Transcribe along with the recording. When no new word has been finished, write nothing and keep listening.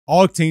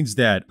Octane's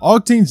dad.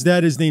 Octane's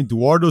dad is named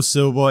Duardo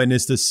Silva and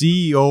is the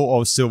CEO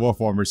of Silva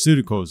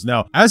Pharmaceuticals.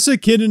 Now, as a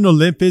kid in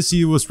Olympus,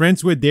 he was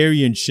friends with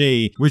Darian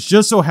Shay, which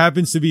just so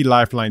happens to be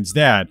Lifeline's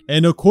dad.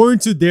 And according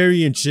to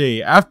Darian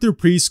Shay, after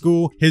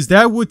preschool, his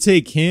dad would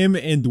take him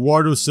and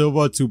Duardo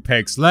Silva to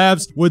Peck's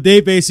Labs, where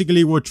they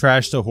basically would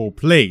trash the whole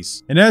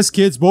place. And as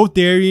kids, both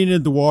Darian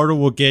and Duardo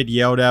would get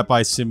yelled at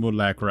by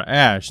Simulacra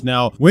Ash.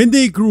 Now, when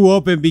they grew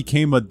up and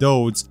became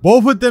adults,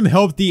 both of them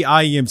helped the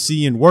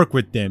IMC and worked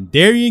with them.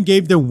 Darian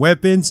gave them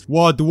weapons,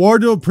 while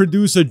Duardo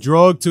produced a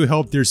drug to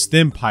help their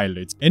STEM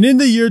pilots. And in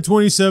the year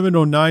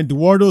 2709,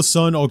 Duardo's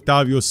son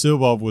Octavio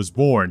Silva was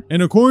born.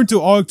 And according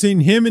to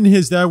Octane, him and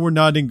his dad were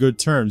not in good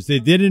terms. They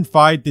didn't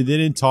fight, they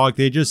didn't talk,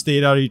 they just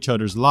stayed out of each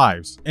other's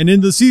lives. And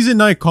in the season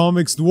 9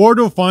 comics,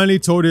 Duardo finally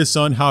told his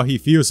son how he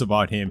feels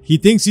about him. He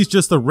thinks he's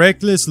just a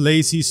reckless,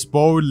 lazy,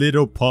 spoiled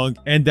little punk,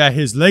 and that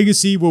his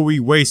legacy will be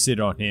wasted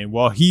on him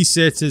while he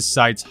sets his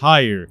sights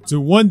higher to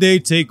one day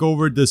take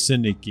over the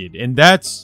Syndicate. And that's